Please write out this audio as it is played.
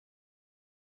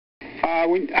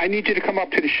I need you to come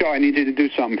up to the show. I need you to do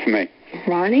something for me.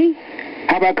 Ronnie?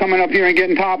 How about coming up here and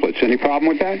getting topless? Any problem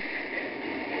with that?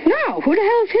 No. Who the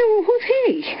hell is he? Who's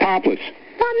he? Topless.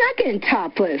 No, I'm not getting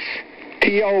topless.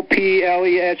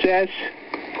 TOPLESS.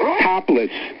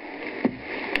 Topless.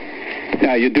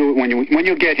 Now you do it when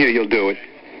you get here. You'll do it.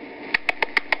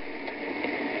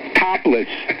 Topless.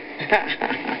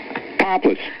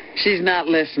 Topless. She's not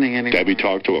listening anymore. Debbie,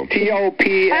 talk to him.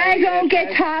 TOPLESS. I don't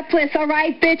get topless, all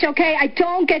right, bitch, okay? I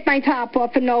don't get my top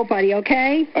off for nobody,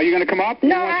 okay? Are you going to come up?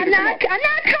 No, I'm not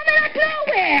coming up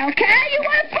nowhere, okay? You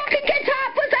want to fucking get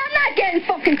topless? I'm not getting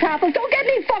fucking topless. Don't get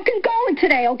me fucking going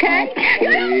today, okay? You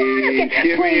don't want to get...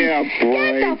 Give me a break.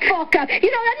 Get the fuck up.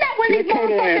 You know, I'm not one of these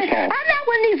motherfuckers. I'm not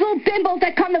one of these little bimbos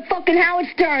that come to fucking Howard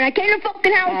Stern. I came to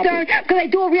fucking Howard Stern because I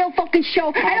do a real fucking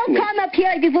show. I don't come up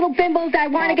here like these little bimbos that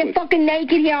want to get fucking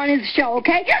naked here on his show,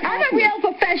 okay? I'm a real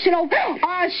professional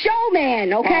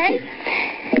showman, okay?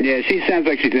 Yeah, she sounds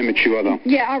like she's immature, though.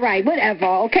 Yeah, all right, whatever,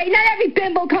 okay? Not every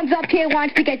bimbo comes up here and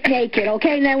wants to get naked,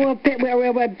 okay? And then we're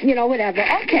you know, whatever,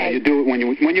 okay? Yeah, you do it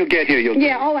when you get here. You'll do it.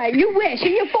 Yeah, all right, you wish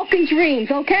in your fucking dreams,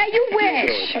 okay? You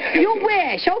wish. You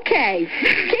wish, okay?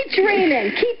 Keep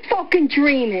dreaming. Keep fucking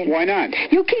dreaming. Why not?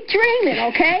 You keep dreaming,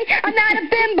 okay? I'm not a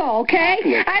bimbo, okay?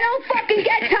 I don't fucking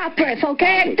get topless,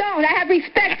 okay? I don't. I have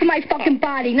respect for my fucking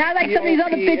body, not like some of these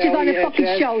other bitches on the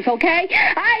fucking shows, okay?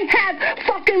 I have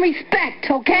fucking respect,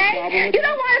 okay? You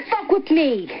don't want to fuck with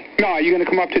me. No, are you going to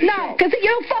come up to the show? No, because you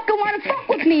don't fucking want to fuck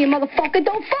with me, you motherfucker.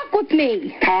 Don't fuck with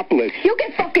me. Topless. You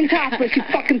get fucking topless, you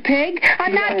fucking pig.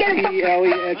 I'm not getting fucking...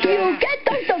 Fuck you. Get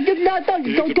those... Don't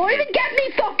even get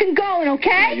me fucking going,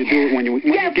 okay? Yeah, you do it when you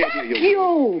get here. Fuck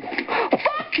you.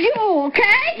 Fuck you,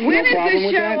 okay? When is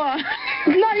the show on?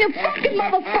 No, you fucking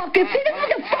motherfucker. See,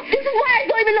 this is why I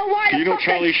don't even know why the fuck... You know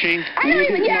Charlie Sheen? I don't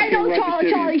even... Yeah, I know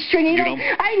Charlie Sheen. You know,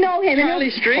 I know him. Charlie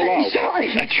Stream?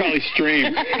 Charlie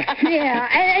Stream. Yeah,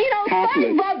 and you know, I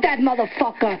love that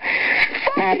motherfucker.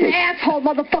 Fucking asshole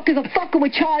motherfucker's a fucker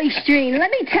with Charlie Sheen.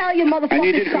 Let me tell you, motherfucker, I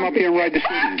need you to come up here and ride the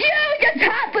Fuck you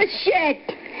topless shit.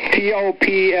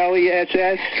 TOPLESS.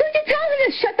 So you tell him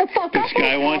to shut the fuck up. This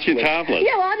guy wants you topless.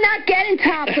 Yeah, well, I'm not getting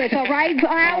topless, all right?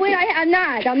 Howard, I'm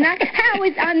not.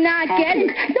 Howard, I'm not getting...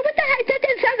 What the heck?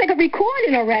 That sounds like a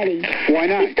recording already. Why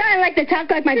not? He's starting like to talk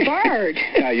like my bird.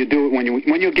 Yeah, you do it when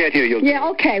you get here. You'll do it.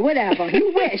 Okay, whatever.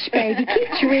 You wish, baby. Keep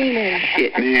dreaming.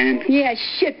 Shit, man. Yeah,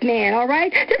 shit, man, all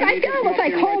right? I feel almost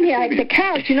like home here, like the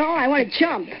couch, you know? I want to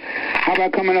jump. How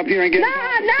about coming up here and getting... No,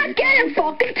 I'm not getting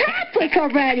fucking topless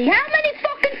already. How many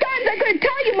fucking times I'm going to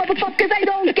tell you, motherfuckers, I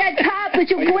don't get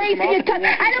topless, you crazy. I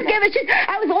don't give a shit.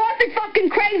 I was offered fucking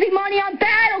crazy money on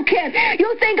Battle Kit.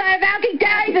 You think I have Alki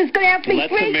Daddy that's going to have me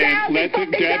 $3,000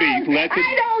 fucking dollars?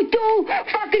 I don't do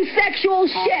fucking sexual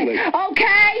shit,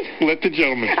 okay? Let the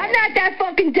gentleman talk. I'm not that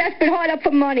fucking desperate hard up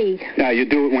for money. No, you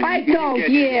do it when I you get don't,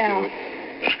 here.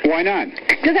 Why not?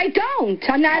 Because I don't.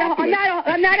 I'm not,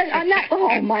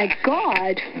 oh my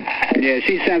God. Yeah,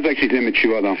 she sounds like she's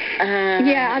immature, though.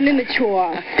 Yeah, I'm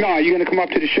immature. No, are you going to come up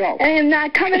to the show? I am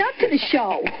not coming up to the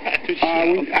show.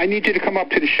 I need you to come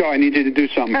up to the show. I need you to do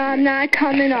something. I'm not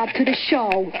coming up to the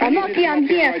show. I'm lucky I'm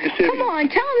here. Come on,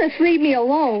 tell him to leave me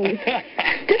alone.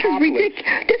 This is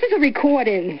ridiculous. This is a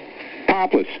recording.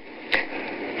 Topless.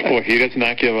 Oh, he does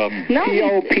not give up. No.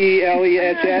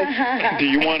 TOPLESS.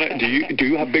 Do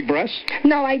you have big breasts?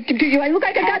 No, I do. I look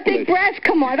like I got big breasts.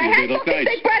 Come on. If I had fucking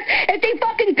big breasts, if they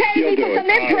fucking pay me for some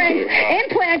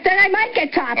implants, then I might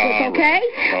get topless, okay?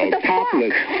 What the fuck?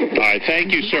 All right,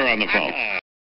 thank you, sir, on the phone.